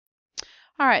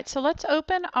All right, so let's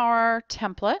open our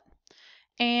template.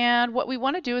 And what we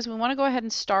want to do is we want to go ahead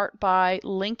and start by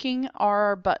linking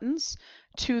our buttons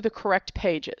to the correct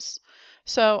pages.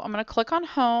 So I'm going to click on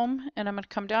Home, and I'm going to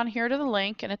come down here to the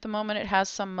link, and at the moment it has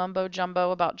some mumbo jumbo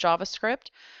about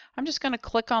JavaScript. I'm just going to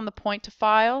click on the point to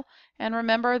file, and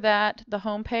remember that the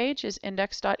home page is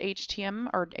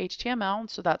index.html or HTML,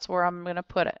 so that's where I'm going to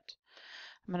put it.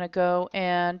 I'm going to go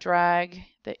and drag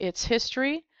its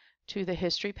history to the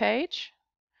history page,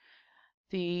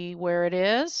 the where it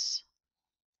is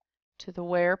to the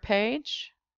where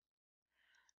page,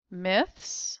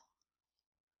 myths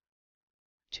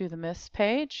to the myths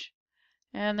page,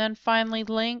 and then finally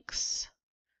links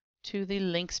to the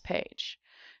links page.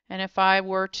 And if I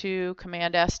were to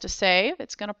Command S to save,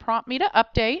 it's going to prompt me to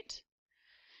update.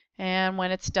 And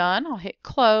when it's done, I'll hit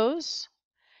close,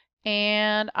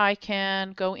 and I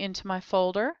can go into my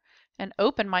folder and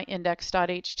open my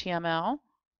index.html.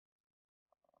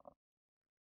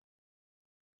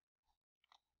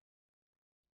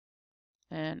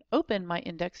 And open my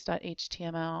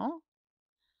index.html.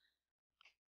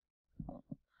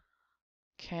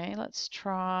 Okay, let's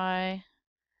try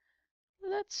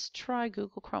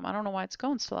Google Chrome. I don't know why it's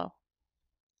going slow.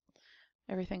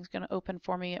 Everything's going to open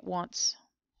for me at once.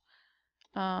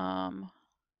 Okay,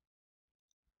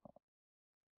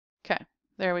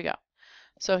 there we go.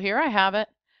 So here I have it,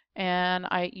 and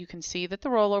you can see that the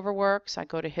rollover works. I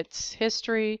go to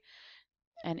history,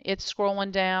 and it's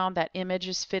scrolling down. That image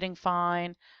is fitting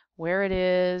fine. Where it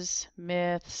is,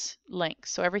 myths,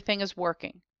 links. So everything is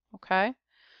working. Okay.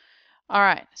 All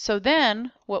right. So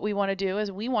then what we want to do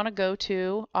is we want to go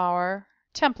to our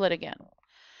template again.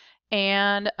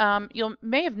 And you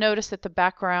may have noticed that the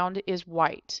background is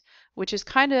white, which is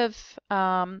kind of,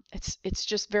 it's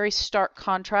just very stark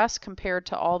contrast compared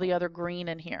to all the other green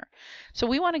in here. So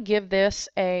we want to give this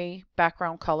a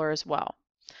background color as well.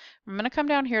 I'm going to come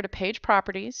down here to Page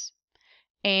Properties,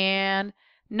 and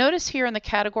notice here in the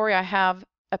category I have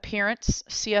Appearance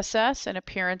CSS and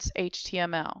Appearance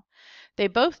HTML. They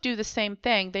both do the same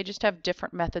thing, they just have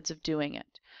different methods of doing it.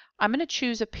 I'm going to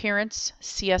choose Appearance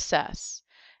CSS.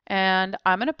 And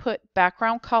I'm going to put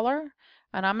background color,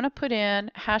 and I'm going to put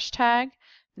in hashtag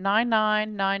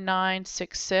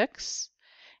 999966,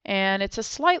 and it's a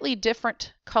slightly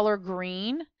different color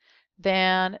green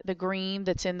than the green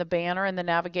that's in the banner and the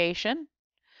navigation.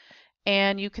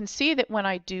 And you can see that when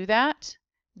I do that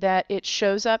it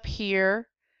shows up here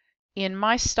in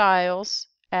my styles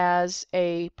as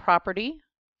a property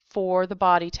for the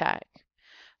body tag.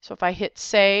 So if I hit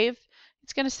save,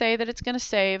 it's going to say that it's going to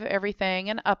save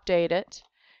everything and update it.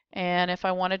 And if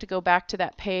I wanted to go back to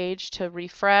that page to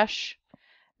refresh,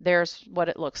 there's what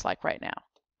it looks like right now.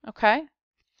 Okay?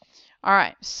 All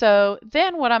right, so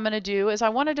then what I'm going to do is I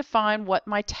want to define what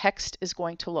my text is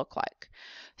going to look like.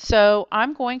 So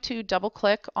I'm going to double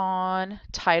click on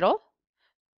title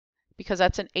because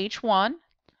that's an H1,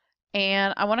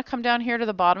 and I want to come down here to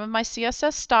the bottom of my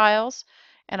CSS styles,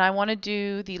 and I want to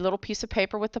do the little piece of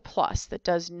paper with the plus that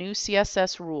does new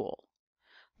CSS rule.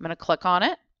 I'm going to click on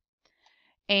it,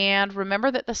 and remember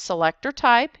that the selector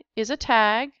type is a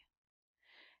tag,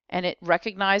 and it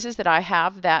recognizes that I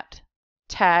have that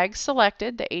tag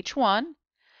selected, the H1,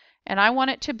 and I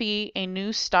want it to be a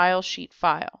new style sheet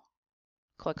file.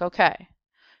 Click OK.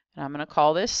 And I'm going to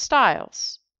call this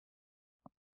styles.css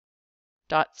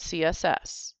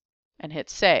and hit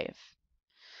save.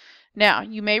 Now,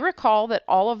 you may recall that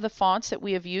all of the fonts that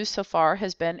we have used so far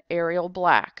has been Arial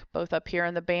black, both up here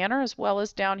in the banner as well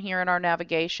as down here in our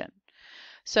navigation.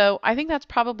 So I think that's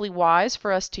probably wise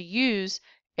for us to use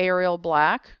Arial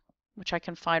black, which I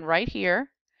can find right here,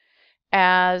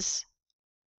 as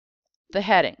the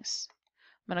headings.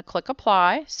 I'm going to click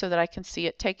apply so that I can see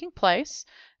it taking place,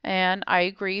 and I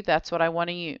agree that's what I want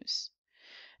to use.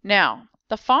 Now,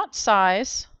 the font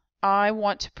size, I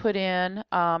want to put in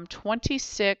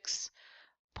 26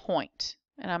 point,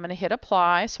 and I'm going to hit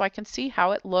apply so I can see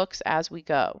how it looks as we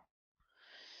go.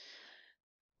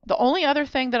 The only other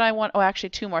thing that I want, oh actually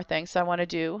two more things I want to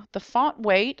do. The font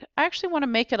weight, I actually want to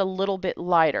make it a little bit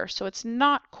lighter so it's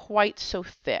not quite so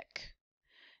thick.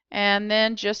 And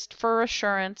then just for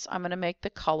assurance, I'm going to make the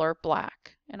color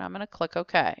black, and I'm going to click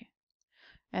OK.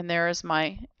 And there is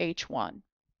my H1.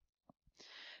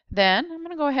 Then I'm going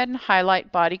to go ahead and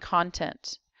highlight body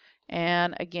content.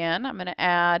 And again, I'm going to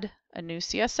add a new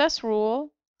CSS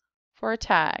rule for a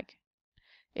tag.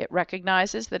 It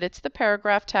recognizes that it's the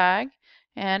paragraph tag,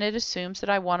 and it assumes that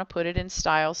I want to put it in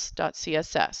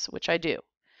styles.css, which I do.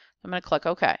 I'm going to click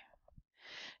OK.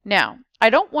 Now,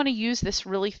 I don't want to use this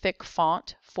really thick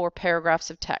font for paragraphs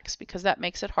of text because that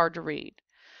makes it hard to read.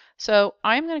 So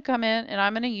I'm going to come in and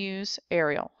I'm going to use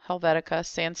Arial, Helvetica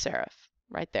Sans Serif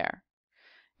right there.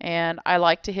 And I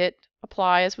like to hit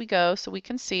apply as we go so we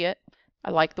can see it.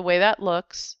 I like the way that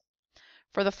looks.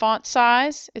 For the font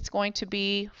size, it's going to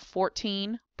be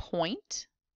 14 point.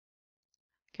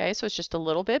 Okay, so it's just a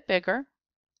little bit bigger.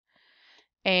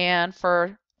 And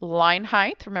for line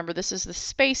height, remember this is the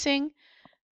spacing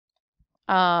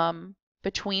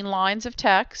between lines of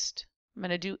text. I'm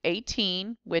going to do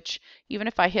 18, which even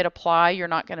if I hit apply, you're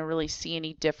not going to really see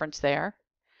any difference there.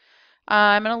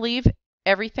 I'm going to leave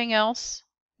everything else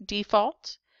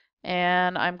default,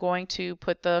 and I'm going to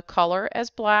put the color as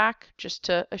black just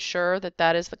to assure that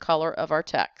that is the color of our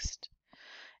text.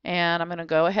 And I'm going to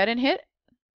go ahead and hit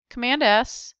Command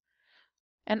S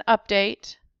and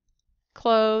update,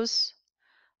 close.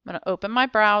 I'm going to open my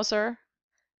browser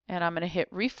and I'm going to hit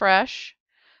refresh.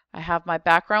 I have my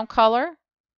background color,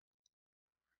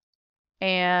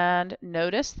 and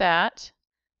notice that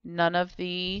none of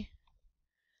the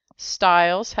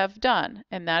styles have done,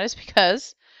 and that is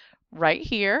because right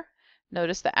here,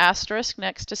 notice the asterisk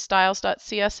next to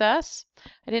styles.css.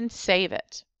 I didn't save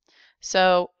it.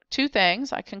 So two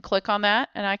things, I can click on that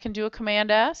and I can do a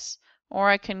Command S, or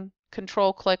I can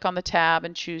control click on the tab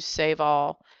and choose save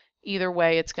all. Either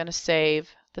way, it's going to save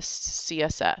the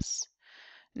CSS.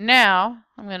 Now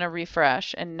I'm going to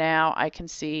refresh, and now I can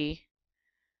see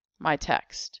my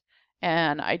text.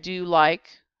 And I do like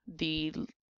the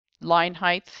line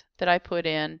height that I put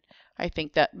in. I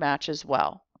think that matches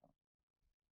well.